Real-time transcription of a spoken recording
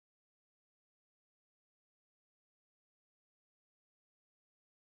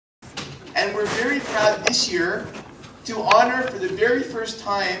And we're very proud this year to honor for the very first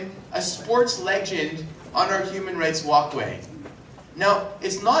time a sports legend on our Human Rights Walkway. Now,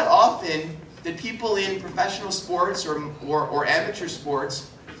 it's not often that people in professional sports or amateur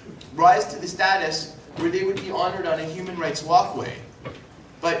sports rise to the status where they would be honored on a Human Rights Walkway.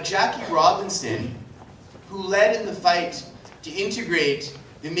 But Jackie Robinson, who led in the fight to integrate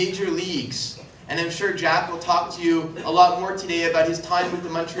the major leagues, and I'm sure Jack will talk to you a lot more today about his time with the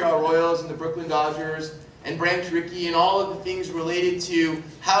Montreal Royals and the Brooklyn Dodgers and Branch Rickey and all of the things related to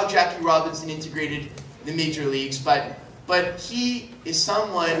how Jackie Robinson integrated the major leagues. But he is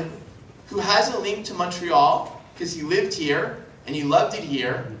someone who has a link to Montreal because he lived here and he loved it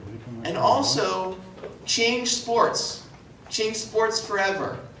here, and also changed sports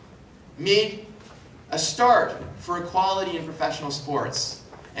forever, made a start for equality in professional sports.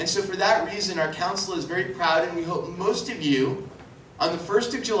 And so for that reason, our council is very proud, and we hope most of you, on the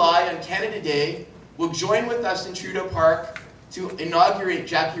 1st of July, on Canada Day, will join with us in Trudeau Park to inaugurate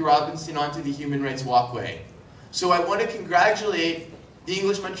Jackie Robinson onto the Human Rights Walkway. So I want to congratulate the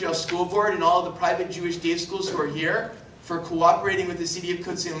English Montreal School Board and all of the private Jewish day schools who are here for cooperating with the City of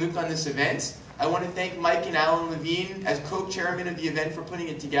Côte Saint-Luc on this event. I want to thank Mike and Alan Levine as co-chairman of the event for putting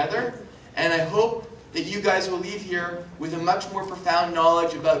it together. And I hope that you guys will leave here with a much more profound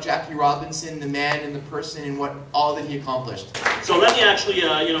knowledge about Jackie Robinson, the man and the person, and all that he accomplished. So let me actually,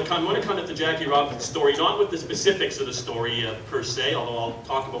 I want to come at the Jackie Robinson story, not with the specifics of the story per se, although I'll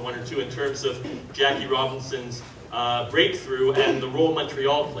talk about one or two in terms of Jackie Robinson's breakthrough and the role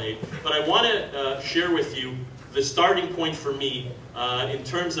Montreal played. But I want to share with you the starting point for me in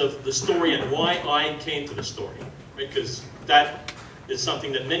terms of the story and why I came to the story, right? Because that is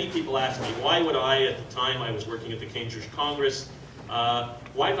something that many people ask me. Why would I, at the time I was working at the Canadian Jewish Congress,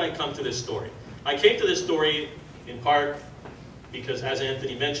 why did I come to this story? I came to this story in part because, as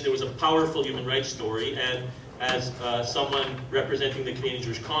Anthony mentioned, it was a powerful human rights story, and as someone representing the Canadian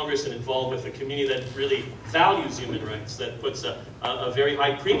Jewish Congress and involved with a community that really values human rights, that puts a very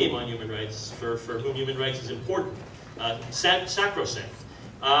high premium on human rights, for whom human rights is important, sacrosanct.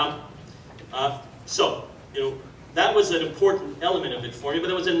 So, that was an important element of it for me, but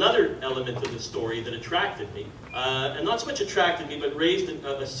there was another element of the story that attracted me. And not so much attracted me, but raised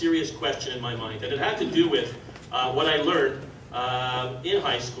a serious question in my mind. And it had to do with what I learned in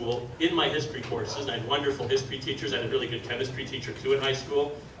high school, in my history courses. And I had wonderful history teachers. I had a really good chemistry teacher, too, in high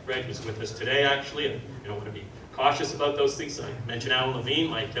school, right, who's with us today, actually. And I want to be cautious about those things. I mentioned Alan Levine,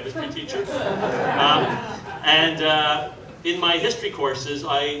 my chemistry teacher. In my history courses,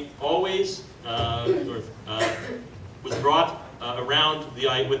 I always was brought around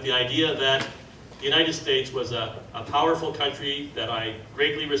with the idea that the United States was a powerful country that I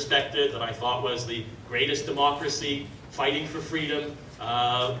greatly respected, that I thought was the greatest democracy, fighting for freedom,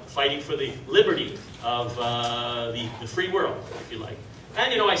 fighting for the liberty of the free world, if you like.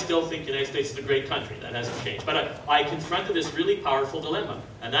 And I still think the United States is a great country. That hasn't changed. But I confronted this really powerful dilemma.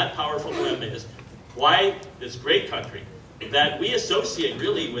 And that powerful dilemma is, why this great country that we associate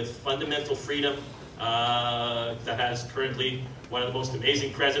really with fundamental freedom, that has currently one of the most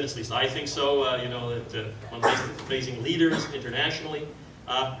amazing presidents, at least I think so, one of the most amazing leaders internationally.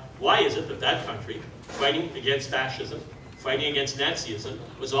 Why is it that that country, fighting against fascism, fighting against Nazism,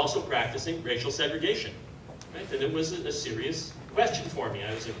 was also practicing racial segregation? Right? And it was a serious question for me.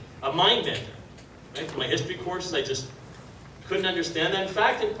 I was a mind bender. Right? In my history courses, I just couldn't understand that. In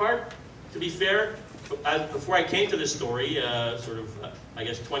fact, in part, to be fair, before I came to this story, I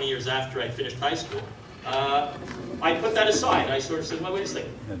guess 20 years after I finished high school, I put that aside. I sort of said, well, wait a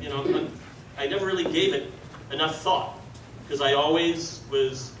second. I never really gave it enough thought, because I always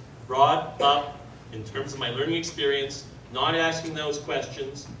was brought up, in terms of my learning experience, not asking those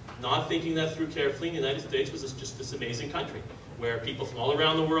questions, not thinking that through carefully. And the United States was just this amazing country, where people from all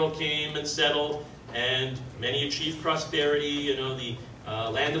around the world came and settled, and many achieved prosperity, the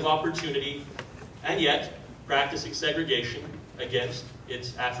land of opportunity, and yet practicing segregation against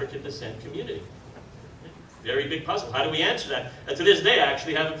its African descent community. Very big puzzle. How do we answer that? And to this day, I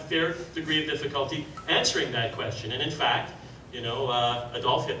actually have a fair degree of difficulty answering that question. And in fact,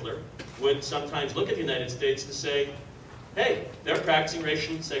 Adolf Hitler would sometimes look at the United States and say, hey, they're practicing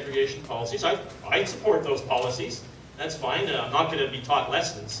racial segregation policies. I support those policies. That's fine. I'm not going to be taught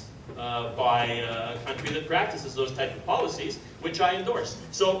lessons by a country that practices those type of policies, which I endorse.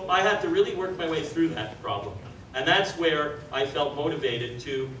 So I had to really work my way through that problem. And that's where I felt motivated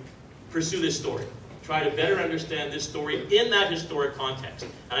to pursue this story, try to better understand this story in that historic context.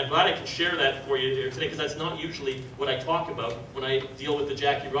 And I'm glad I can share that for you here today, because that's not usually what I talk about when I deal with the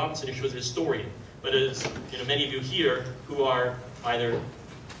Jackie Robinson issue as a historian. But as many of you here who are either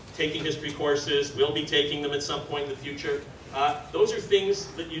taking history courses, will be taking them at some point in the future. Those are things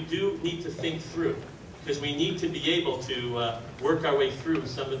that you do need to think through, because we need to be able to work our way through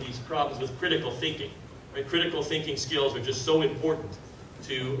some of these problems with critical thinking. Right? Critical thinking skills are just so important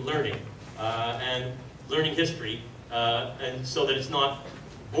to learning and learning history, and so that it's not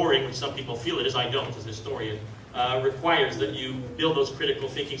boring, which some people feel it is. I don't, as a historian. Requires that you build those critical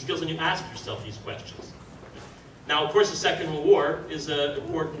thinking skills and you ask yourself these questions. Now, of course, the Second World War is an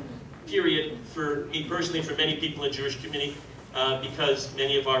important period for me personally, for many people in the Jewish community, because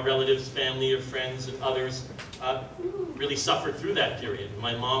many of our relatives, family, or friends, and others really suffered through that period.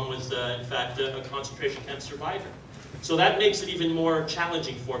 My mom was, in fact, a concentration camp survivor. So that makes it even more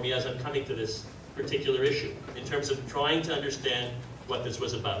challenging for me as I'm coming to this particular issue, in terms of trying to understand what this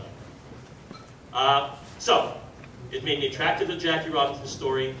was about. So, it made me attracted to Jackie Robinson's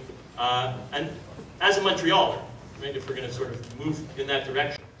story, and as a Montrealer, right, if we're going to sort of move in that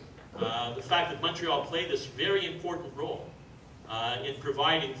direction, the fact that Montreal played this very important role in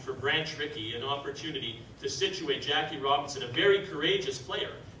providing for Branch Rickey an opportunity to situate Jackie Robinson, a very courageous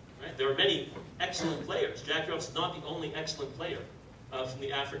player. Right? There are many excellent players. Jackie Robinson is not the only excellent player from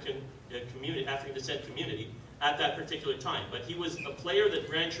the African community, African descent community at that particular time, but he was a player that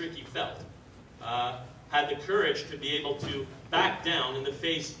Branch Rickey felt had the courage to be able to back down in the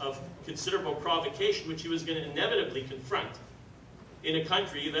face of considerable provocation, which he was going to inevitably confront in a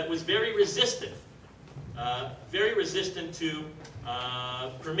country that was very resistant to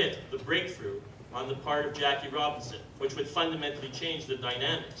permit the breakthrough on the part of Jackie Robinson, which would fundamentally change the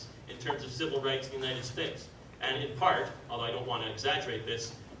dynamics in terms of civil rights in the United States. And in part, although I don't want to exaggerate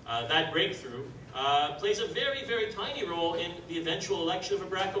this, that breakthrough plays a very, very tiny role in the eventual election of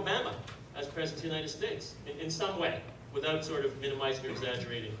Barack Obama as President of the United States, in some way, without sort of minimizing or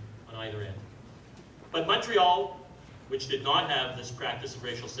exaggerating on either end. But Montreal, which did not have this practice of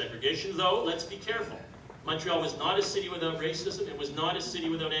racial segregation, though, let's be careful. Montreal was not a city without racism, it was not a city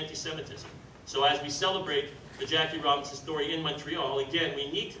without anti-Semitism. So as we celebrate the Jackie Robinson story in Montreal, again, we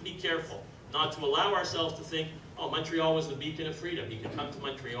need to be careful not to allow ourselves to think, oh, Montreal was the beacon of freedom. You can come to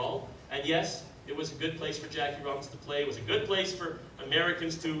Montreal, and yes, it was a good place for Jackie Robinson to play. It was a good place for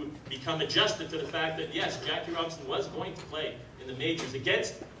Americans to become adjusted to the fact that, yes, Jackie Robinson was going to play in the majors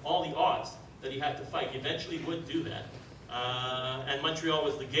against all the odds that he had to fight. He eventually would do that. And Montreal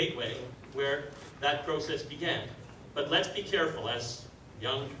was the gateway where that process began. But let's be careful as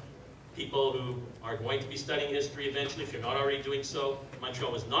young people who are going to be studying history eventually, if you're not already doing so.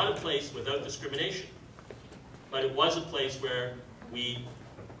 Montreal was not a place without discrimination. But it was a place where we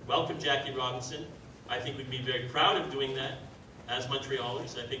welcomed Jackie Robinson. I think we'd be very proud of doing that as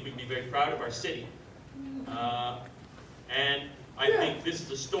Montrealers. I think we'd be very proud of our city. And I think this is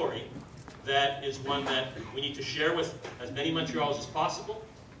a story that is one that we need to share with as many Montrealers as possible.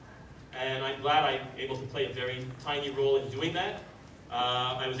 And I'm glad I'm able to play a very tiny role in doing that.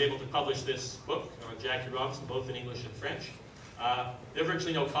 I was able to publish this book on Jackie Robinson, both in English and French. There are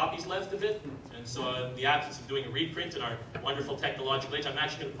virtually no copies left of it, and so in the absence of doing a reprint in our wonderful technological age, I'm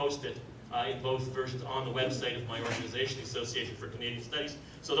actually going to post it in both versions on the website of my organization, the Association for Canadian Studies.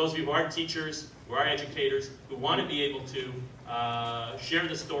 So those of you who are teachers, who are educators, who want to be able to share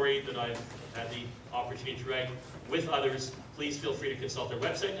the story that I've had the opportunity to write with others, please feel free to consult our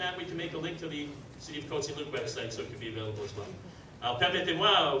website, and we can make a link to the City of Côte Saint-Luc website so it can be available as well. Alors,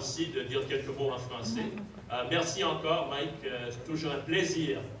 permettez-moi aussi de dire quelques mots en français. Merci encore, Mike. C'est toujours un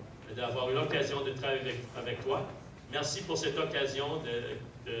plaisir d'avoir eu l'occasion de travailler avec toi. Merci pour cette occasion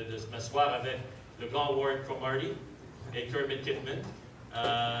de m'asseoir avec le grand Warren Cromartie et Kermit Kitman.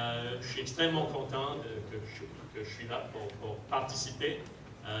 Je suis extrêmement content que je suis là pour participer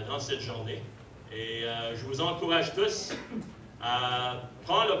dans cette journée. Et je vous encourage tous à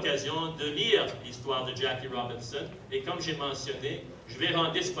prendre l'occasion de lire l'histoire de Jackie Robinson. Et comme j'ai mentionné, je vais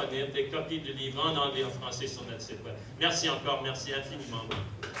rendre disponible des copies de livres en anglais et en français sur notre site web. Merci encore, merci infiniment.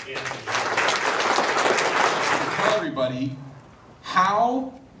 Tell everybody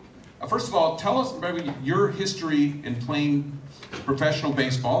how, first of all, tell us about your history in playing professional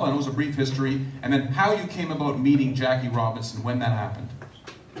baseball. I know it was a brief history. And then how you came about meeting Jackie Robinson, when that happened.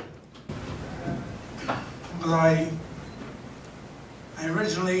 Well, I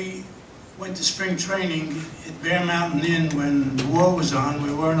originally went to spring training at Bear Mountain Inn when the war was on.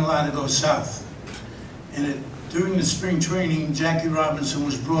 We weren't allowed to go south. And during the spring training, Jackie Robinson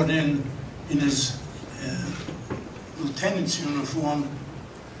was brought in his lieutenant's uniform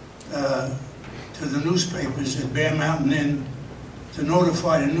to the newspapers at Bear Mountain Inn to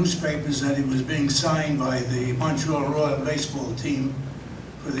notify the newspapers that he was being signed by the Montreal Royal Baseball team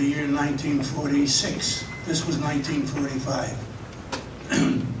for the year 1946. This was 1945.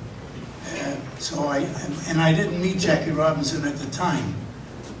 So I didn't meet Jackie Robinson at the time,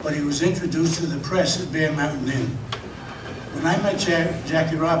 but he was introduced to the press at Bear Mountain Inn. When I met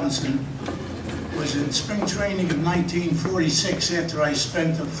Jackie Robinson, it was in spring training of 1946 after I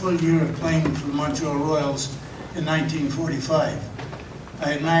spent a full year of playing for the Montreal Royals in 1945.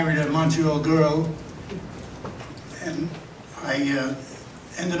 I had married a Montreal girl, and I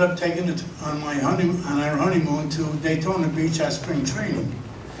ended up taking it on our honeymoon to Daytona Beach at spring training.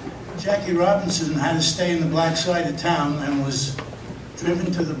 Jackie Robinson had to stay in the black side of town and was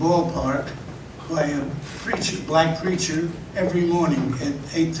driven to the ballpark by a black preacher every morning at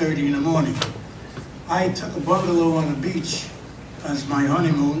 8:30 in the morning. I took a bungalow on the beach as my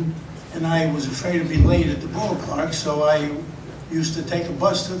honeymoon, and I was afraid to be late at the ballpark, so I used to take a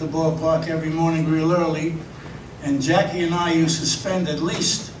bus to the ballpark every morning real early, and Jackie and I used to spend at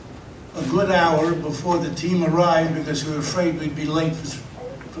least a good hour before the team arrived because we were afraid we'd be late for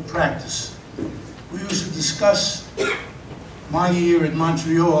practice. We used to discuss my year at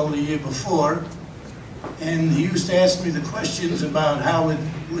Montreal the year before, and he used to ask me the questions about how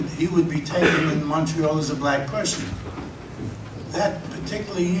he would be taken in Montreal as a black person. That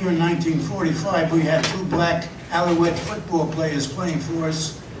particular year in 1945, we had two black Alouette football players playing for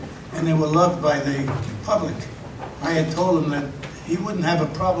us, and they were loved by the public. I had told him that he wouldn't have a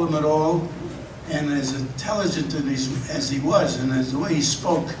problem at all, and as intelligent as he was, and as the way he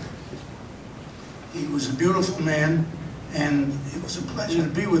spoke, he was a beautiful man, and it was a pleasure to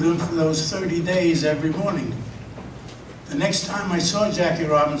be with him for those 30 days every morning. The next time I saw Jackie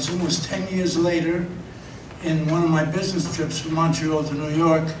Robinson was 10 years later in one of my business trips from Montreal to New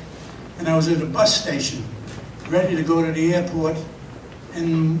York, and I was at a bus station, ready to go to the airport,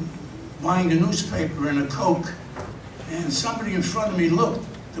 and buying a newspaper and a Coke, and somebody in front of me looked,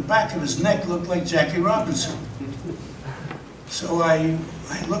 the back of his neck looked like Jackie Robinson. So I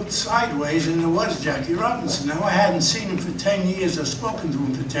looked sideways, and there was Jackie Robinson. Now, I hadn't seen him for 10 years or spoken to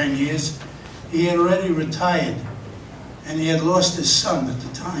him for 10 years. He had already retired, and he had lost his son at the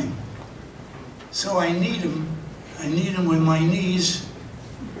time. So I need him with my knees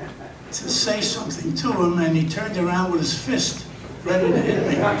to say something to him, and he turned around with his fist, ready to hit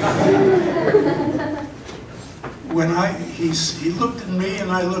me. He looked at me,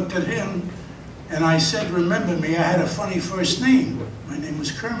 and I looked at him, and I said, "Remember me, I had a funny first name. My name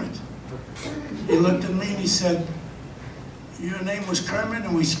was Kermit." He looked at me and he said, "Your name was Kermit,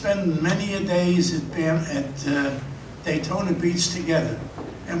 and we spent many a days at Daytona Beach together."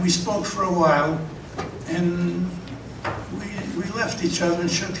 And we spoke for a while, and we left each other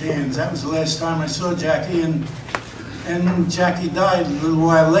and shook hands. That was the last time I saw Jackie, and Jackie died a little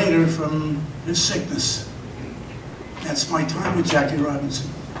while later from his sickness. That's my time with Jackie Robinson.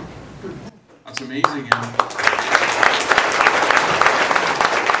 That's amazing. And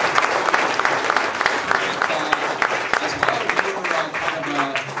as well, you were kind of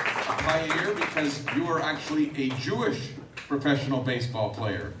a pioneer because you were actually a Jewish professional baseball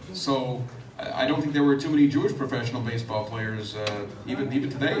player. So I don't think there were too many Jewish professional baseball players even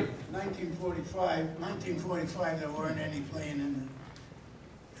today. 1945, there weren't any playing in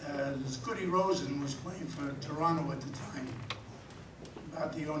Scotty Rosen was playing for Toronto at the time,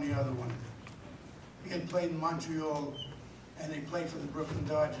 about the only other one. He had played in Montreal, and they played for the Brooklyn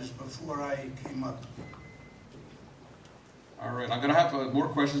Dodgers before I came up. All right, I'm going to have more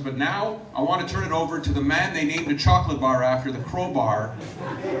questions, but now I want to turn it over to the man they named a chocolate bar after, the Crowbar,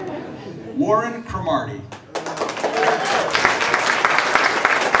 Warren Cromartie.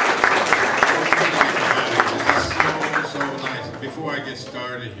 Before I get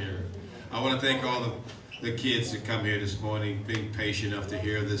started here, I want to thank all the kids that come here this morning, being patient enough to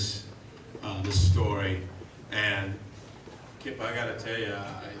hear this story. And Kip, I got to tell you,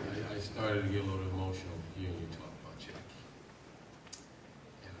 I started to get a little emotional hearing you talk about Jackie.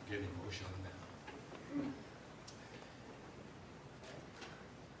 And I'm getting emotional now.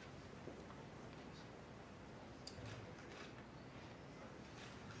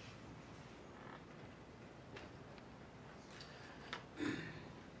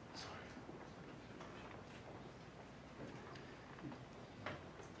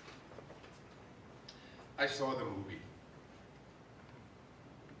 I saw the movie.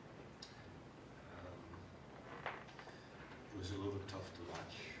 It was a little tough to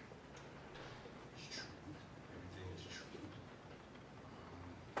watch. It's true. Everything is true.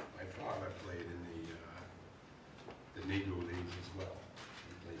 My father played in the Negro Leagues as well.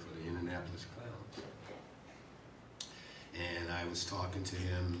 He played for the Indianapolis Clowns. And I was talking to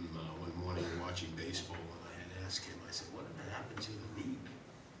him one morning watching baseball, and I had asked him, I said, "What happened to the league?"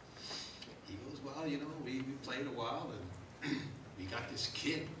 He goes, "Well, you know, we played a while, and we got this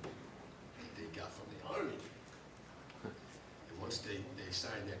kid. They they got from the Army. And once they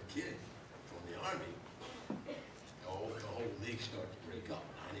signed that kid from the Army, the whole league started to break up.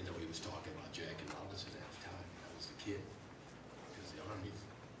 I didn't know he was talking about Jackie Robinson at the time. That was the kid. Because the Army,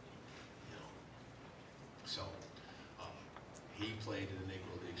 you know. So, he played in the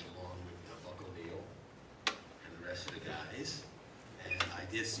Negro Leagues along with Buck O'Neill and the rest of the guys. And I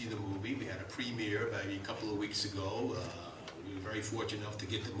did see the movie. We had a premiere maybe a couple of weeks ago. We were very fortunate enough to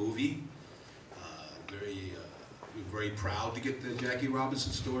get the movie. We were very proud to get the Jackie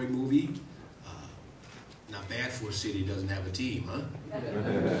Robinson story movie. Not bad for a city that doesn't have a team, huh?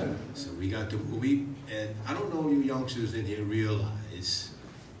 So we got the movie, and I don't know you youngsters in here realize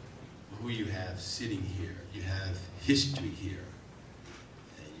who you have sitting here. You have history here.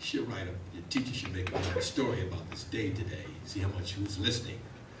 And you should write your teacher should make a story about this day today, see how much who's listening,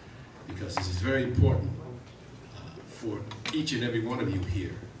 because this is very important for each and every one of you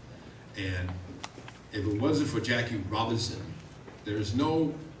here. And if it wasn't for Jackie Robinson, there is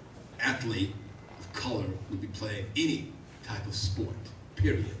no athlete of color would be playing any type of sport,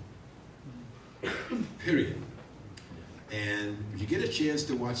 period. Period. And if you get a chance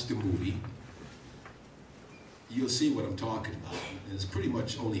to watch the movie, you'll see what I'm talking about. And it's pretty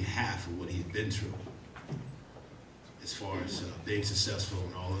much only half of what he's been through. As far as being successful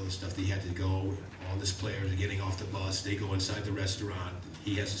and all of the stuff that he had to go, all these players are getting off the bus, they go inside the restaurant,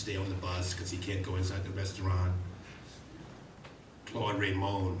 he has to stay on the bus because he can't go inside the restaurant. Claude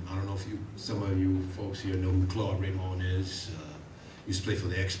Raymond, I don't know if some of you folks here know who Claude Raymond is. Used to play for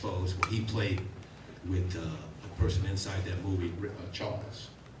the Expos. Well, he played with a person inside that movie, Charles.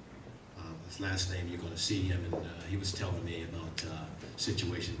 His last name, you're going to see him, and he was telling me about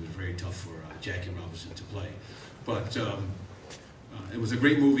situations that was very tough for Jackie Robinson to play. But it was a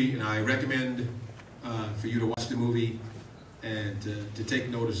great movie, and I recommend for you to watch the movie and to take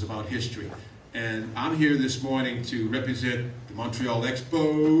notice about history. And I'm here this morning to represent the Montreal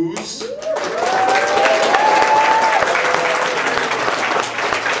Expos.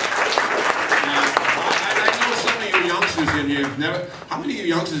 I know some of you youngsters in here how many of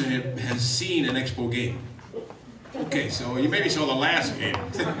you youngsters in here have seen an Expo game? Okay, so you maybe saw the last game.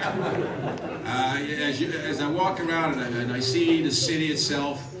 As I walk around and I see the city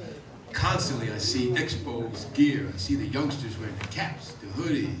itself, constantly I see Expos gear. I see the youngsters wearing the caps, the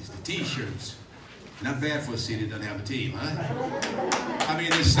hoodies, the t-shirts. Not bad for a city that doesn't have a team, huh? I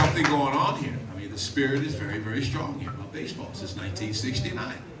mean, there's something going on here. I mean, the spirit is very, very strong here about baseball since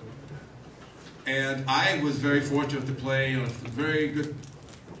 1969. And I was very fortunate to play on very good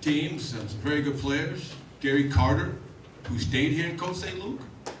teams and some very good players. Gary Carter, who stayed here in Côte Saint-Luc.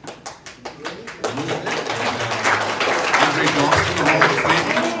 Andre Dawson, the Hall of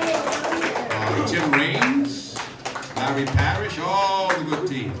Fame. Tim Raines, Larry Parrish, all the good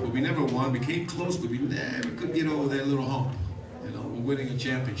teams. But we never won. We came close, but we never could get over that little hump. You know, we're winning a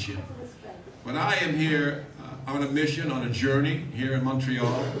championship. But I am here on a mission, on a journey here in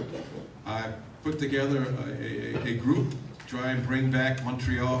Montreal. I put together a group to try and bring back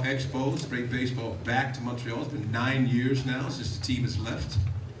Montreal Expos, bring baseball back to Montreal. It's been 9 years now since the team has left.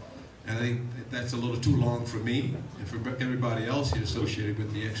 And I think that's a little too long for me and for everybody else here associated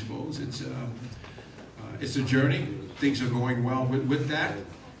with the Expos. It's a journey. Things are going well with that.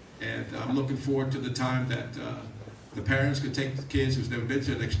 And I'm looking forward to the time that the parents could take the kids who's never been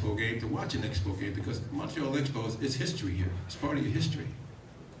to an Expo game to watch an Expo game, because Montreal Expos is history here. It's part of your history.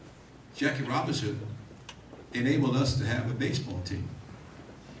 Jackie Robinson enabled us to have a baseball team.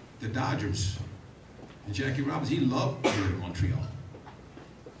 The Dodgers. And Jackie Robinson, he loved here in Montreal.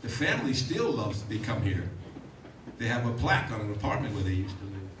 The family still loves to come here. They have a plaque on an apartment where they used to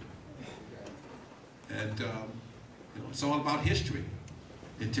live. And you know, it's all about history.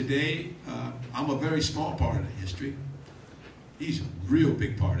 And today, I'm a very small part of the history. He's a real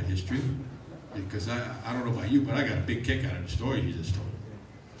big part of history. Because I don't know about you, but I got a big kick out of the story you just told.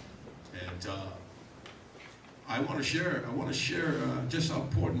 And I want to share just how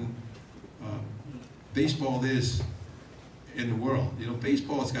important baseball is in the world. You know,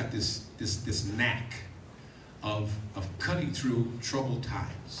 baseball's got this knack of cutting through troubled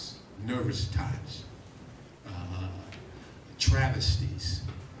times, nervous times, travesties.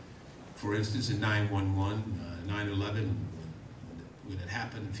 For instance, in 9/11, 9/11, when it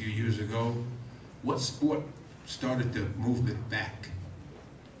happened a few years ago, what sport started the movement back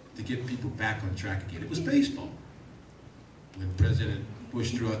to get people back on track again? It was baseball. When President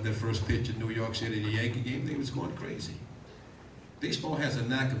Bush threw out their first pitch in New York City, the Yankee game, they was going crazy. Baseball has a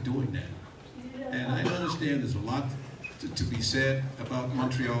knack of doing that. And I understand there's a lot to be said about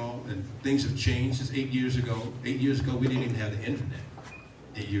Montreal, and things have changed since 8 years ago. 8 years ago, we didn't even have the internet.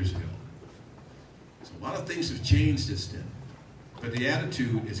 8 years ago. A lot of things have changed since then, but the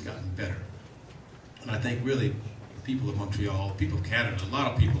attitude has gotten better. And I think really the people of Montreal, people of Canada, a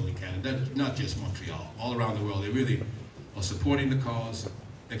lot of people in Canada, not just Montreal, all around the world, they really are supporting the cause.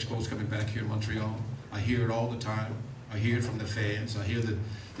 Expos coming back here in Montreal. I hear it all the time. I hear it from the fans. I hear the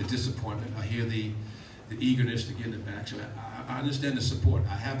disappointment. I hear the eagerness to get it back. So I understand the support.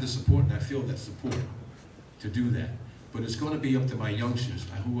 I have the support, and I feel that support to do that. But it's going to be up to my youngsters,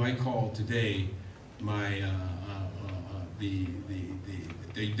 who I call today my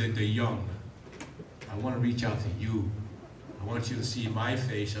the young. I want to reach out to you. I want you to see my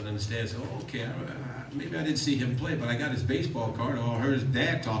face and understand. So, okay, maybe I didn't see him play, but I got his baseball card. Or I heard his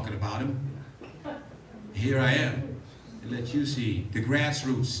dad talking about him. Here I am. And let you see the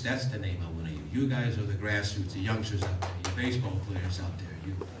grassroots. That's the name I want to use. You guys are the grassroots, the youngsters out there, your baseball players out there.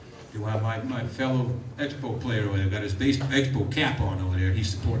 You have my fellow Expo player over there, got his Expo cap on over there. He's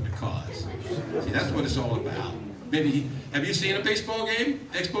supporting the cause. See, that's what it's all about. Maybe have you seen a baseball game,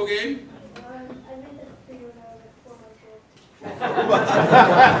 Expo game? I made that video when I was like 4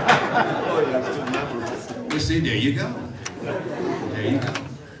 months old. Well, see, there you go. There you go.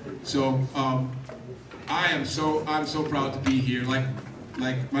 So I'm so proud to be here. Like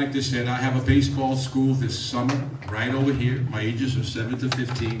Mike just said, I have a baseball school this summer, right over here. My ages are 7 to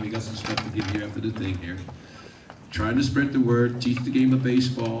 15. We got some stuff to give you after the thing here. Trying to spread the word, teach the game of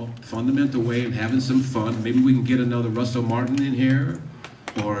baseball, fundamental way, and having some fun. Maybe we can get another Russell Martin in here,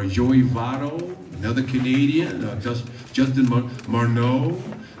 or Joey Votto, another Canadian, Justin Marneau.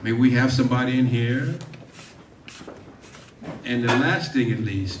 Maybe we have somebody in here. And the last thing, at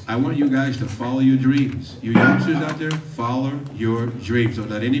least, I want you guys to follow your dreams. You youngsters out there, follow your dreams. Don't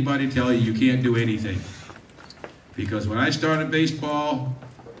let anybody tell you can't do anything. Because when I started baseball,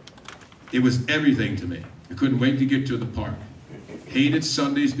 it was everything to me. I couldn't wait to get to the park. Hated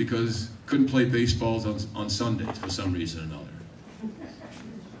Sundays because couldn't play baseballs on Sundays for some reason or another.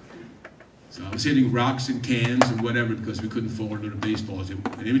 So I was hitting rocks and cans and whatever because we couldn't fall into the baseballs. And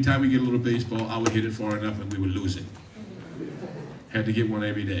every time we get a little baseball, I would hit it far enough and we would lose it. Had to get one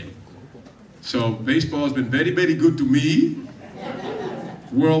every day. So baseball has been very, very good to me.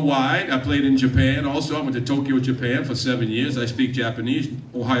 Worldwide, I played in Japan also. I went to Tokyo, Japan for 7 years. I speak Japanese.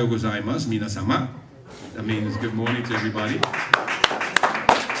 Ohayo gozaimasu, minasama. That means good morning to everybody.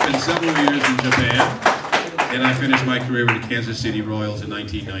 Spent several years in Japan. And I finished my career with the Kansas City Royals in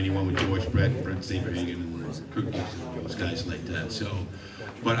 1991 with George Brett Saberhagen and Cookies and those guys like that. So,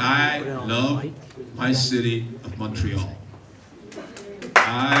 but I love my city of Montreal.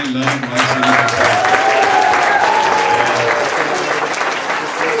 I love my city.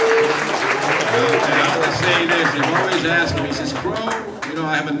 And I want to say this, they've always asked me, he says, Crow, you know,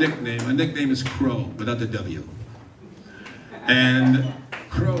 I have a nickname. My nickname is Crow, without the W. And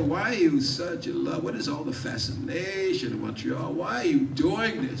Crow, why are you such a love? What is all the fascination of Montreal? Why are you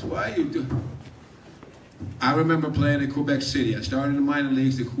doing this? Why are you doing? I remember playing in Quebec City. I started in the minor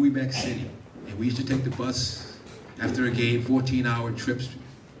leagues in Quebec City. And we used to take the bus after a game, 14-hour trips,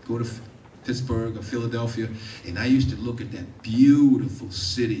 go to Pittsburgh or Philadelphia, and I used to look at that beautiful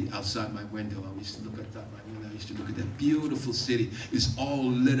city outside my window. I used to look outside my window. I used to look at that beautiful city. It's all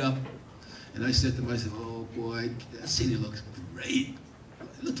lit up. And I said to myself, oh boy, that city looks great.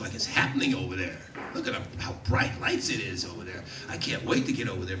 It looks like it's happening over there. Look at how bright lights it is over there. I can't wait to get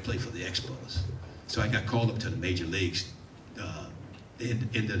over there and play for the Expos. So I got called up to the major leagues,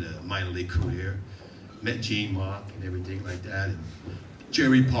 into the minor league career. Met Gene Mock and everything like that, and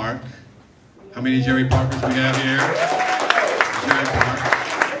Jerry Park. How many Jerry Parkers we have here? Jerry Park.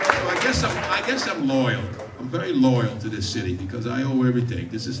 So I guess I'm loyal. I'm very loyal to this city because I owe everything.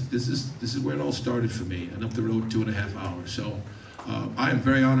 This is where it all started for me, and up the road 2.5 hours. So I am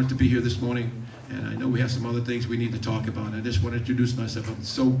very honored to be here this morning, and I know we have some other things we need to talk about. I just want to introduce myself. I'm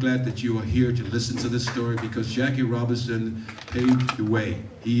so glad that you are here to listen to this story because Jackie Robinson paved the way.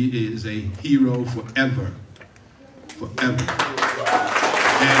 He is a hero forever. Forever.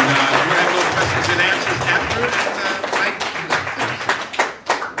 And we'll have little questions and answers after.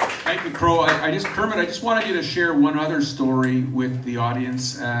 Thank you, Crow. Kermit, I just wanted you to share one other story with the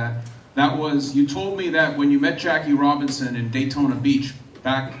audience. That was, you told me that when you met Jackie Robinson in Daytona Beach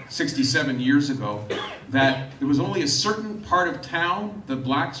back 67 years ago, that there was only a certain part of town that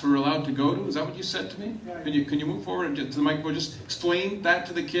blacks were allowed to go to. Is that what you said to me? Can you move forward to the microphone? Just explain that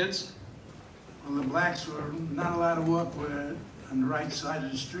to the kids. Well, the blacks were not allowed to walk on the right side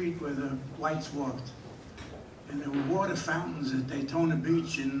of the street where the whites walked. And there were water fountains at Daytona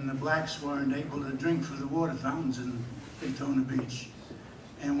Beach, and the blacks weren't able to drink from the water fountains in Daytona Beach.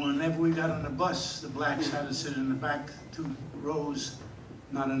 And whenever we got on the bus, the blacks had to sit in the back 2 rows,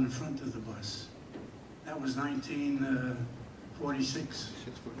 not in the front of the bus. That was 1946.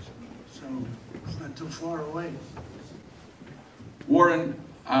 So it's not too far away. Warren,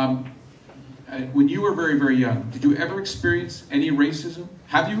 when you were very, very young, did you ever experience any racism?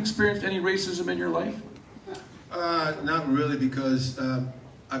 Have you experienced any racism in your life? Not really, because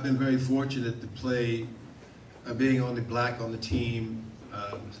I've been very fortunate to play, being only black on the team,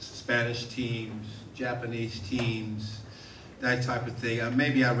 Spanish teams, Japanese teams, that type of thing.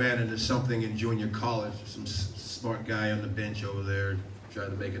 Maybe I ran into something in junior college, some smart guy on the bench over there trying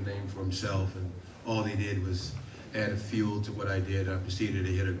to make a name for himself, and all he did was add fuel to what I did. I proceeded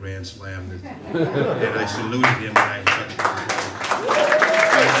to hit a grand slam, and I saluted him when I touched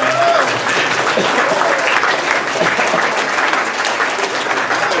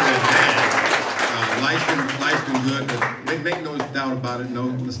life's been good, but make no doubt about it, no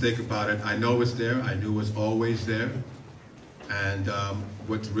mistake about it. I know it's there. I knew it was always there. And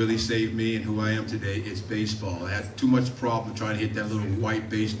what really saved me and who I am today is baseball. I had too much problem trying to hit that little white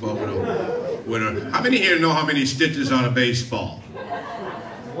baseball with a how many here know how many stitches on a baseball?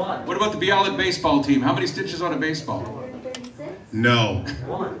 One. What about the Blvd baseball team? How many stitches on a baseball? 136? No.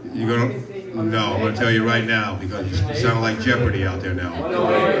 You're gonna, no, I'm going to tell you right now, because you sound like Jeopardy out there now.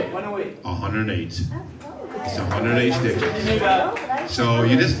 108. 108. It's 108 stitches. So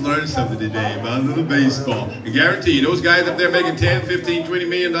you just learned something today about a little baseball. I guarantee you, those guys up there making 10, 15, 20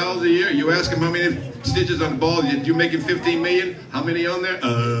 million dollars a year, you ask them how many stitches on the ball, you making 15 million? How many on there?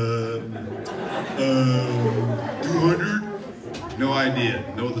 200? No idea.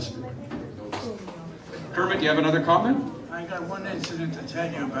 Know the sport. Kermit, do you have another comment? I got one incident to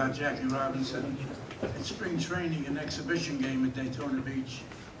tell you about Jackie Robinson. At spring training, an exhibition game at Daytona Beach.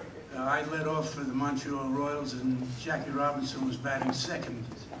 I led off for the Montreal Royals, and Jackie Robinson was batting second.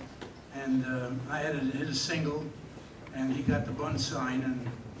 And I had to hit a single, and he got the bunt sign, and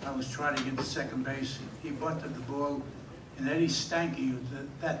I was trying to get to second base. He bunted the ball, and Eddie Stanky, who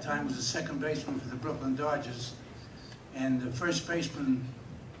at that time was the second baseman for the Brooklyn Dodgers, and the first baseman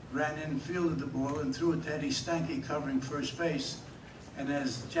ran in, fielded the ball, and threw it to Eddie Stanky covering first base. And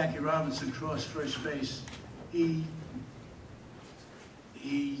as Jackie Robinson crossed first base, he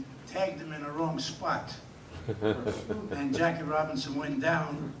tagged him in the wrong spot. And Jackie Robinson went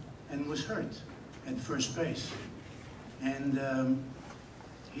down and was hurt at first base. And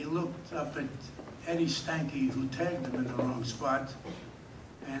he looked up at Eddie Stanky, who tagged him in the wrong spot,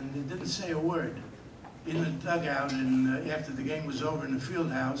 and he didn't say a word. In the dugout, and after the game was over in the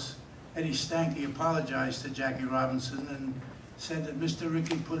field house, Eddie Stanky apologized to Jackie Robinson and said that Mr.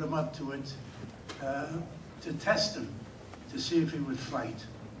 Rickey put him up to it to test him, to see if he would fight.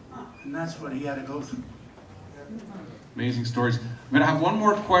 And that's what he had to go through. Amazing stories. I'm going to have one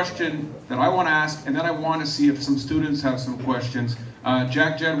more question that I want to ask, and then I want to see if some students have some questions.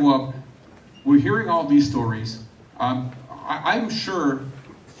 Jack Jedwab, we're hearing all these stories. I'm sure,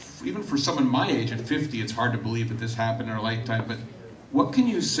 even for someone my age at 50, it's hard to believe that this happened in our lifetime, but what can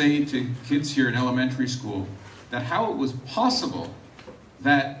you say to kids here in elementary school that how it was possible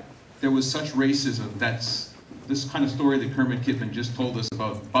that there was such racism? That's this kind of story that Kermit Kitman just told us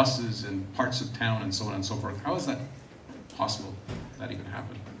about buses and parts of town and so on and so forth. How is that possible that even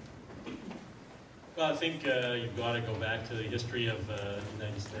happened? Well, I think you've got to go back to the history of the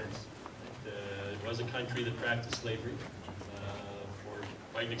United States. It was a country that practiced slavery for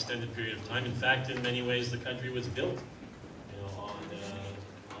quite an extended period of time. In fact, in many ways, the country was built, on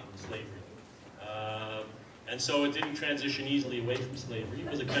slavery. And so it didn't transition easily away from slavery.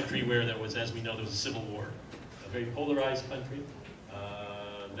 It was a country where there was, as we know, there was a civil war. A very polarized country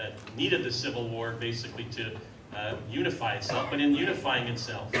that needed the Civil War basically to unify itself. But in unifying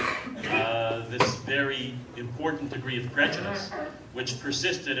itself, this very important degree of prejudice, which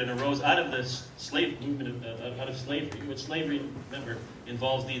persisted and arose out of this slave movement, out of slavery, which slavery, remember,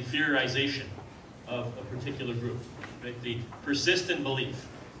 involves the inferiorization of a particular group. Right? The persistent belief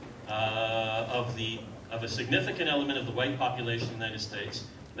of a significant element of the white population in the United States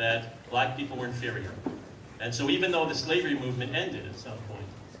that black people were inferior. And so even though the slavery movement ended at some point,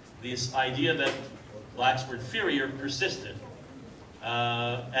 this idea that blacks were inferior persisted.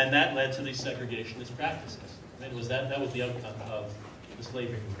 And that led to these segregationist practices. And that was the outcome of the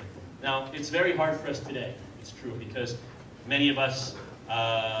slavery movement. Now, it's very hard for us today, it's true, because many of us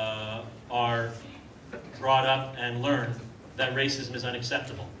are brought up and learn that racism is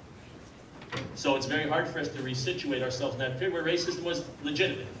unacceptable. So it's very hard for us to resituate ourselves in that period where racism was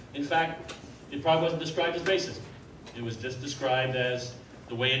legitimate. In fact, it probably wasn't described as racism. It was just described as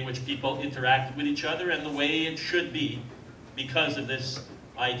the way in which people interacted with each other and the way it should be because of this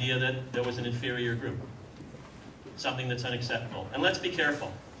idea that there was an inferior group. Something that's unacceptable. And let's be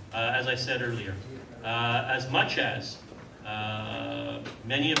careful. As I said earlier, as much as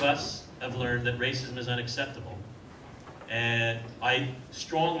many of us have learned that racism is unacceptable. And I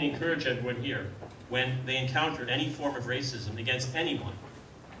strongly encourage everyone here, when they encounter any form of racism against anyone,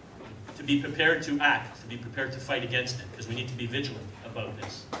 to be prepared to act, to be prepared to fight against it, because we need to be vigilant about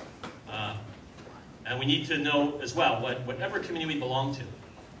this. And we need to know as well, whatever community we belong to,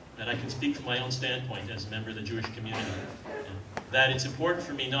 that I can speak from my own standpoint as a member of the Jewish community, that it's important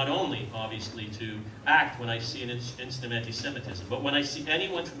for me not only, obviously, to act when I see an incident of anti-Semitism, but when I see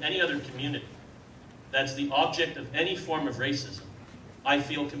anyone from any other community that's the object of any form of racism, I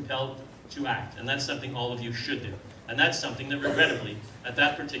feel compelled to act. And that's something all of you should do. And that's something that, regrettably, at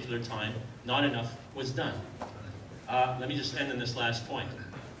that particular time, not enough was done. Let me just end on this last point.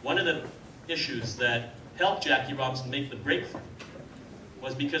 One of the issues that helped Jackie Robinson make the breakthrough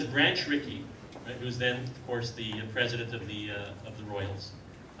was because Branch Rickey, right, who was then, of course, the president of the Royals,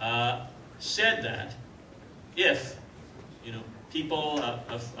 said that if, people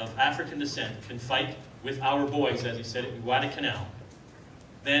of African descent can fight with our boys, as he said it, in Guadalcanal,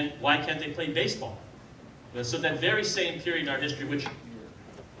 then why can't they play baseball? So that very same period in our history, which,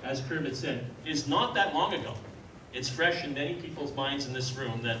 as Kermit said, is not that long ago. It's fresh in many people's minds in this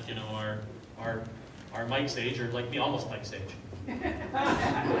room that, are Mike's age, or like me, almost Mike's age.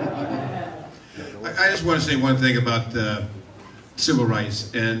 I just want to say one thing about civil rights,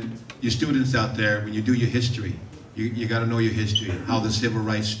 and you students out there, when you do your history, you got to know your history, how the civil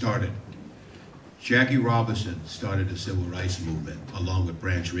rights started. Jackie Robinson started the civil rights movement along with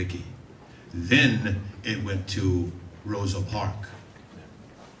Branch Rickey. Then it went to Rosa Parks.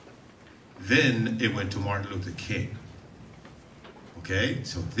 Then it went to Martin Luther King. Okay,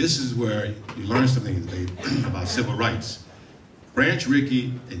 so this is where you learn something about civil rights. Branch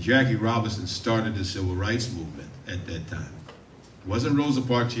Rickey and Jackie Robinson started the civil rights movement at that time. It wasn't Rosa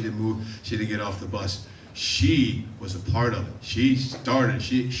Parks, she didn't move, she didn't get off the bus. She was a part of it. She started,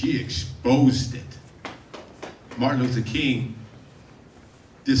 she exposed it. Martin Luther King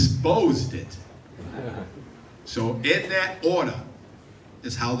disposed it. So in that order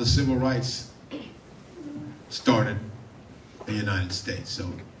is how the civil rights started in the United States. So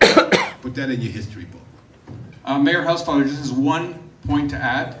put that in your history book. Mayor Housefather just has one point to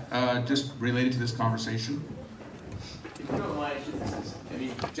add, just related to this conversation. If you don't mind,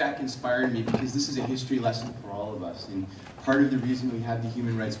 Jack inspired me because this is a history lesson for all of us. And part of the reason we have the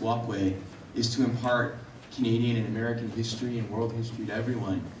Human Rights Walkway is to impart Canadian and American history and world history to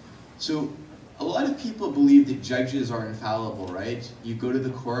everyone. So a lot of people believe that judges are infallible, right? You go to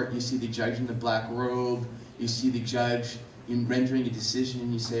the court, you see the judge in the black robe, you see the judge in rendering a decision,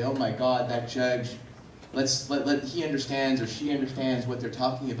 and you say, oh my God, that judge, he understands or she understands what they're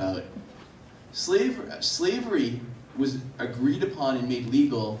talking about. Slavery was agreed upon and made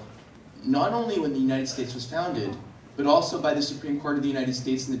legal not only when the United States was founded, but also by the Supreme Court of the United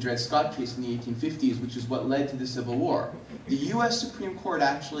States in the Dred Scott case in the 1850s, which is what led to the Civil War. The US Supreme Court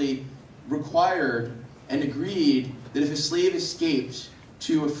actually required and agreed that if a slave escaped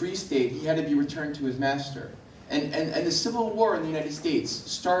to a free state, he had to be returned to his master. And the Civil War in the United States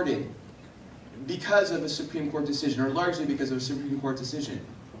started because of a Supreme Court decision, or largely because of a Supreme Court decision.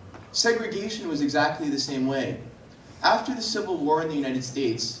 Segregation was exactly the same way. After the Civil War in the United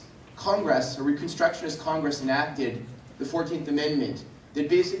States, Congress, a Reconstructionist Congress, enacted the 14th Amendment that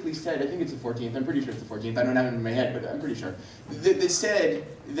basically said, I think it's the 14th, I'm pretty sure it's the 14th, I don't have it in my head, but I'm pretty sure, that said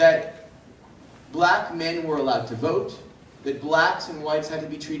that black men were allowed to vote, that blacks and whites had to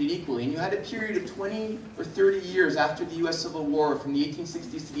be treated equally. And you had a period of 20 or 30 years after the US Civil War, from the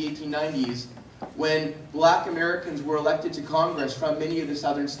 1860s to the 1890s, when black Americans were elected to Congress from many of the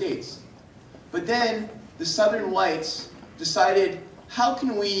southern states. But then the southern whites decided, how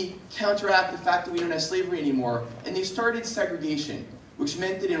can we counteract the fact that we don't have slavery anymore? And they started segregation, which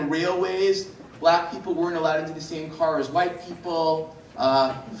meant that in railways, black people weren't allowed into the same car as white people,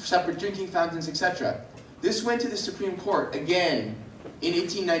 separate drinking fountains, etc. This went to the Supreme Court again in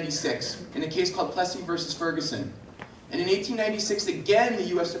 1896 in a case called Plessy versus Ferguson. And in 1896, again, the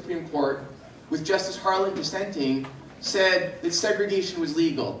US Supreme Court, with Justice Harlan dissenting, said that segregation was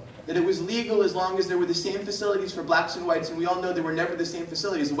legal. That it was legal as long as there were the same facilities for blacks and whites, and we all know there were never the same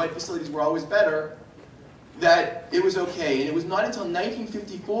facilities. The white facilities were always better, that it was okay. And it was not until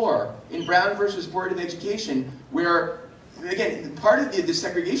 1954, in Brown versus Board of Education, where, again, part of the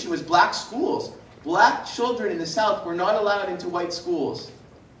segregation was black schools. Black children in the South were not allowed into white schools.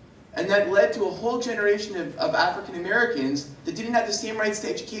 And that led to a whole generation of African Americans that didn't have the same rights to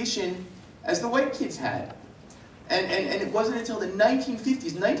education as the white kids had. And it wasn't until the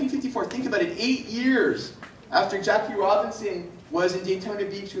 1950s, 1954, think about it, 8 years after Jackie Robinson was in Daytona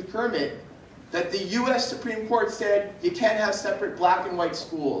Beach with Kermit, that the US Supreme Court said you can't have separate black and white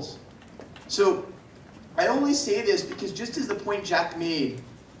schools. So I only say this because just as the point Jack made,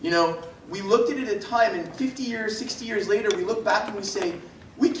 you know, we looked at it at a time, and 50 years, 60 years later, we look back and we say,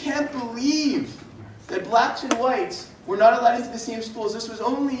 we can't believe that blacks and whites were not allowed into the same schools. This was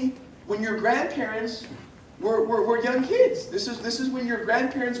only when your grandparents were young kids. This is when your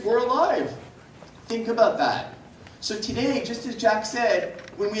grandparents were alive. Think about that. So today, just as Jack said,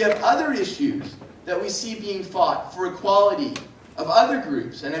 when we have other issues that we see being fought for equality of other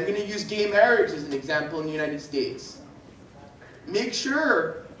groups, and I'm going to use gay marriage as an example in the United States, make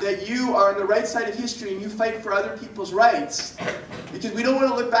sure that you are on the right side of history and you fight for other people's rights. Because we don't want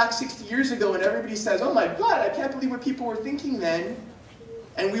to look back 60 years ago and everybody says, oh my God, I can't believe what people were thinking then.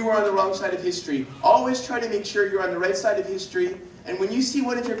 And we were on the wrong side of history. Always try to make sure you're on the right side of history. And when you see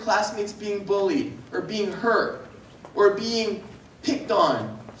one of your classmates being bullied or being hurt or being picked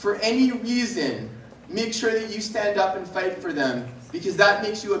on for any reason, make sure that you stand up and fight for them. Because that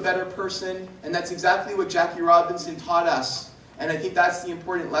makes you a better person. And that's exactly what Jackie Robinson taught us. And I think that's the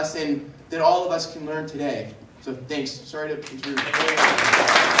important lesson that all of us can learn today. So thanks. Sorry to intrude. Can we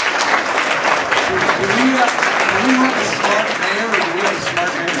have a smart mayor, or do we have a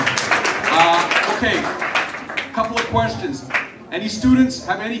smart mayor? Okay, a couple of questions. Any students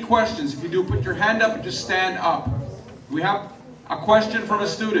have any questions? If you do, put your hand up and just stand up. We have a question from a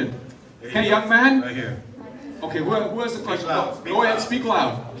student. Okay, young man? Right here. Okay, who has the question? Loud. Go ahead, speak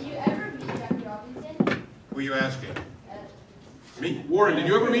loud. Did you ever meet Jackie Robinson? Who are you asking? Me? Warren, did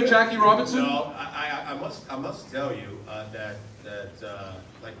you ever meet Jackie Robinson? No, I must tell you that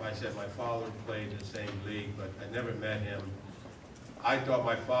like I said, my father played in the same league, but I never met him. I thought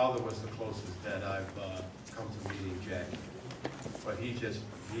my father was the closest that I've come to meeting Jackie, but he just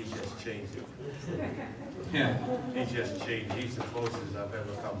changed it. Yeah. He just changed. He's the closest I've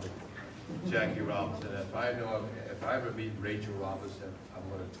ever come to Jackie Robinson. If I ever meet Rachel Robinson, I'm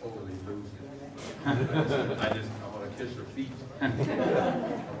going to totally lose it. I want to kiss her feet. I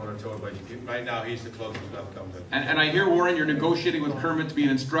want to tell her, but right now he's the closest I've come to. And I hear, Warren, you're negotiating with Kermit to be an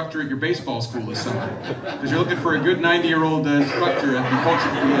instructor at your baseball school this summer. Because you're looking for a good 90-year-old instructor at the coach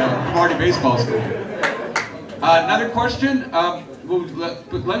at the Cromartie baseball school. Another question?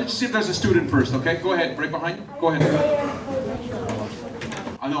 Let's just see if there's a student first, okay? Go ahead, right behind you. Go ahead.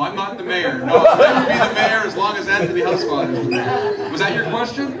 No, I'm not the mayor. No, I'll never be the mayor as long as Anthony Housefather is the mayor. Was that your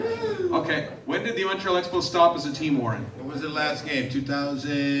question? Okay. When did the Montreal Expos stop as a team, Warren? When was the last game?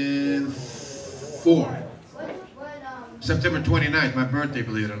 2004. September 29th, my birthday,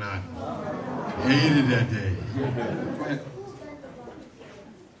 believe it or not. Hated that day. Go ahead.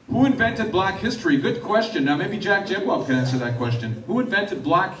 Who invented black history? Good question. Now maybe Jack Jedwab can answer that question. Who invented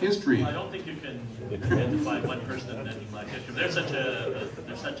black history? I don't think you can identify one person inventing black history. There's such a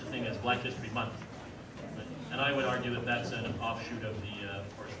thing as Black History Month. And I would argue that that's an offshoot of the,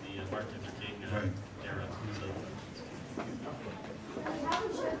 of course, the Martin Luther King era.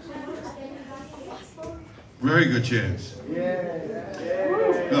 So. Very good chance.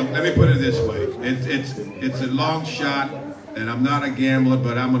 Look, let me put it this way. It's a long shot, and I'm not a gambler,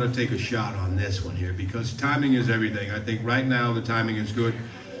 but I'm going to take a shot on this one here because timing is everything. I think right now the timing is good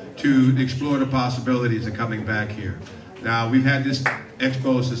to explore the possibilities of coming back here. Now, we've had this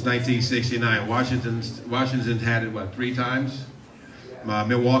Expo since 1969. Washington's had it, what, 3 times?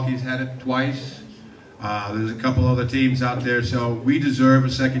 Milwaukee's had it twice. There's a couple other teams out there, so we deserve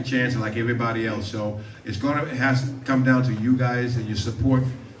a second chance like everybody else. So it has to come down to you guys and your support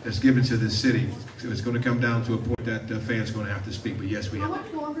that's given to this city. So it's going to come down to a point that the fans are going to have to speak. But yes, we have. How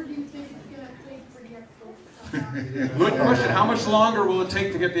much longer do you think it's going to take for the Expos? Good question. How much longer will it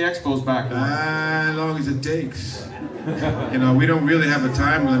take to get the Expos back? As long as it takes. You know, we don't really have a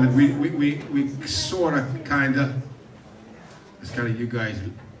time limit. We sort of, kind of. It's kind of you guys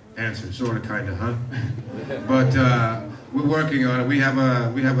answer, sort of, kind of, huh? But we're working on it. We have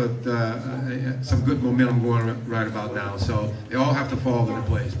some good momentum going right about now. So they all have to fall into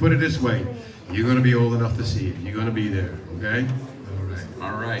place. Put it this way: you're going to be old enough to see it. You're going to be there. Okay? All right.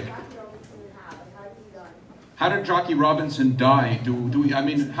 All right. How did Jackie Robinson die? I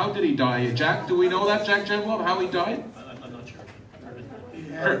mean, how did he die? Jack, do we know that, Jack Jedwab, how he died? I'm not sure.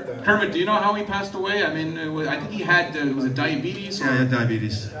 Kermit, do you know how he passed away? I mean, I think he had, was it diabetes? Or? Yeah, he had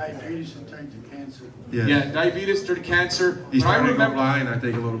diabetes. Diabetes and turned to cancer. Yes. Yeah, diabetes, turned to cancer. He started to go blind, I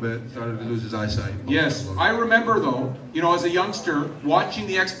think, a little bit. Started to lose his eyesight. Yes, I remember though, you know, as a youngster, watching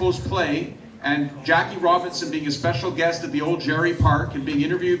the Expos play, and Jackie Robinson being a special guest at the old Jerry Park and being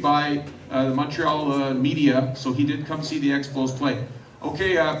interviewed by the Montreal media, so he did come see the Expos play.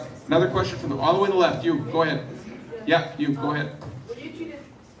 Okay, another question from all the way to the left. You, go ahead. Yeah, you, go ahead. Were you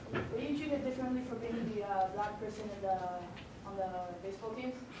treated differently person on the baseball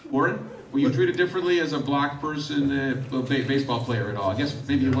team. Warren, were you treated differently as a black person, a baseball player at all? I guess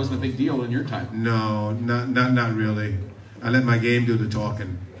maybe it wasn't a big deal in your time. No, not really. I let my game do the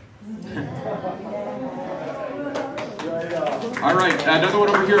talking. All right, another one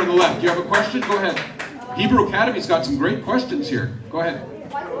over here on the left. Do you have a question? Go ahead. Hebrew Academy's got some great questions here. Go ahead.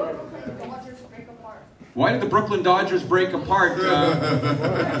 Why did the Brooklyn Dodgers break apart?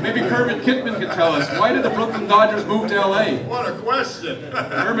 Maybe Kermit Kitman could tell us. Why did the Brooklyn Dodgers move to LA? What a question!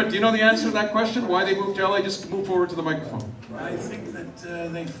 Kermit, do you know the answer to that question? Why they moved to LA? Just move forward to the microphone. I think that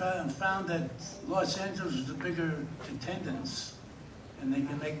they found that Los Angeles was a bigger attendance, and they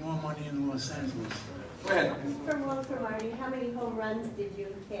can make more money in Los Angeles. Go ahead. From Cromartie, how many home runs did you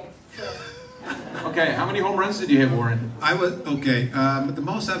hit? Okay, how many home runs did you hit, Warren? I was, okay, the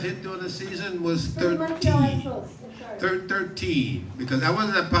most I've hit during the season was 13. 13, because I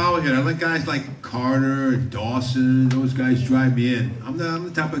wasn't a power hitter. I let guys like Carter, Dawson, those guys drive me in. I'm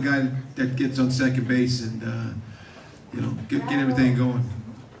the type of guy that gets on second base and, you know, get everything going.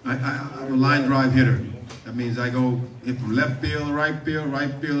 I'm a line drive hitter. That means I go hit from left field to right field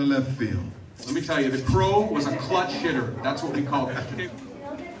to left field. Let me tell you, the Crow was a clutch hitter. That's what we call it.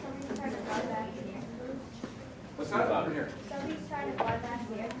 What's that over here? Somebody's trying to buy back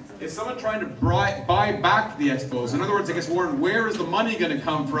the Expos. Is someone trying to buy back the Expos? In other words, I guess, Warren, where is the money going to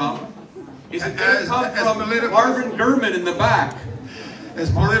come from? Is it going to come from Marvin Gurman in the back?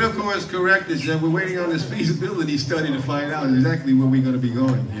 As political as correct as we're waiting on this feasibility study to find out exactly where we're going to be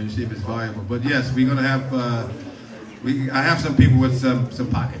going here, see if it's viable. But yes, we're going to have, I have some people with some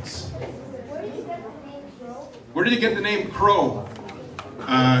pockets. Where did you get the name Crow?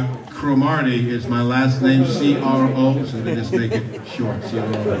 Cromartie is my last name, C-R-O, so they just make it short,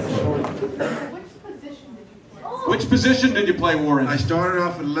 C-R-O. Which position did you play, Warren? I started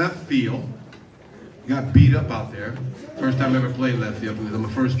off in left field, got beat up out there. First time I ever played left field because I'm a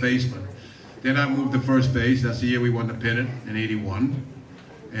first baseman. Then I moved to first base. That's the year we won the pennant in '81.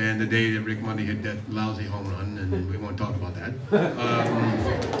 And the day that Rick Monday hit that lousy home run, and we won't talk about that.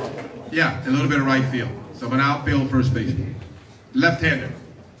 Yeah, a little bit of right field. So I'm an outfield first baseman. Left-hander.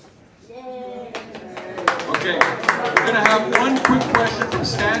 Okay, we're going to have one quick question from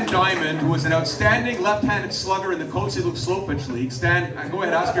Stan Diamond, who is an outstanding left-handed slugger in the Côte Saint-Luc slow pitch league. Stan, go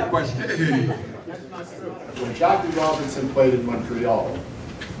ahead, ask your question. When Jackie Robinson played in Montreal,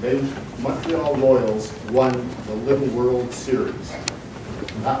 Montreal Royals won the Little World Series.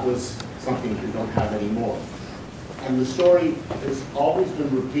 That was something we don't have anymore. And the story has always been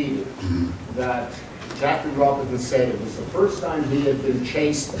repeated that Jackie Robinson said it was the first time he had been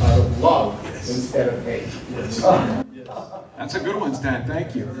chased out of love instead of hate. That's a good one, Stan.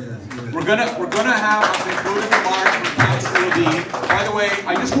 Thank you. We're gonna have a concluding remarks from Councilor Blvd. By the way,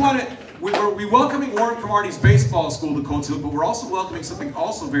 I just want to. We're welcoming Warren Cromartie's baseball school to Côte Saint-Luc, but we're also welcoming something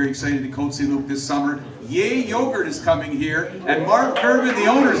also very exciting to Côte Saint-Luc this summer. Yay Yogurt is coming here, and Mark Kervin, the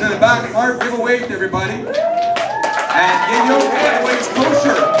owner's in the back. Mark, give a wave to everybody. And Yay Yogurt, by the way, is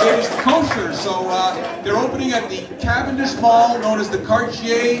kosher. It is kosher, so they're opening at the Cavendish Mall, known as the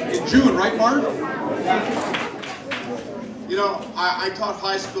Cartier, in June, right, Mark? You know, I taught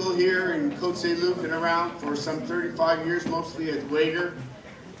high school here in Côte Saint-Luc and around for some 35 years, mostly at Wager.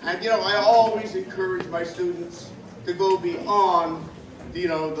 And, you know, I always encourage my students to go beyond, you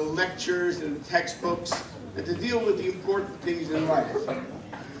know, the lectures and the textbooks and to deal with the important things in life.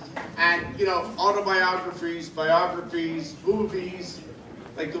 And, you know, autobiographies, biographies, movies,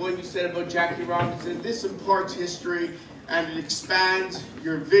 like the one you said about Jackie Robinson, this imparts history and it expands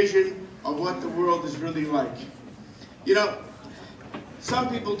your vision of what the world is really like. You know, some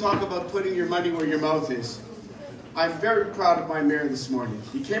people talk about putting your money where your mouth is. I'm very proud of my mayor this morning.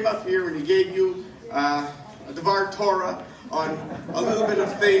 He came up here and he gave you a Devar Torah on a little bit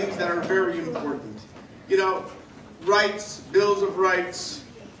of things that are very important. You know, rights, bills of rights,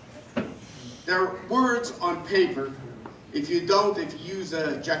 they're words on paper. If you use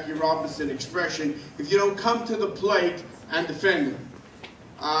a Jackie Robinson expression, if you don't come to the plate and defend them.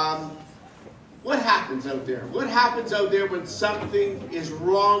 What happens out there? What happens out there when something is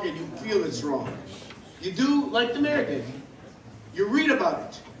wrong and you feel it's wrong? You do like the mayor did. You read about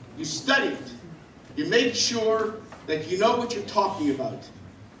it. You study it. You make sure that you know what you're talking about.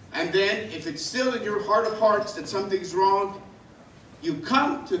 And then, if it's still in your heart of hearts that something's wrong, you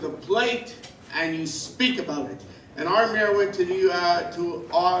come to the plate and you speak about it. And our mayor went to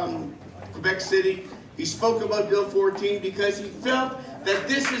Quebec City. He spoke about Bill 14 because he felt that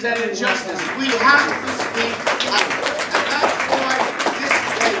this is an injustice. We have to speak out. And that's why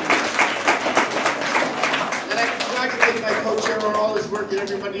my co-chair on all his work and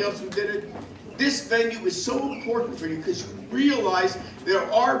everybody else who did it. this venue is so important for you because you realize there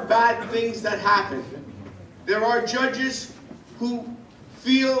are bad things that happen. There are judges who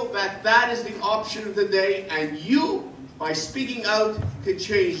feel that that is the option of the day, and you, by speaking out, can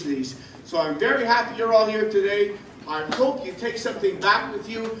change these. So I'm very happy you're all here today. I hope you take something back with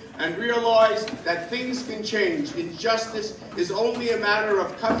you and realize that things can change. Injustice is only a matter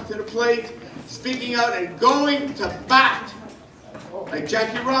of coming to the plate, speaking out, and going to bat. Like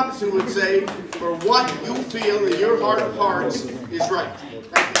Jackie Robinson would say, for what you feel in your heart of hearts is right.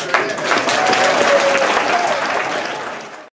 Thank you very much.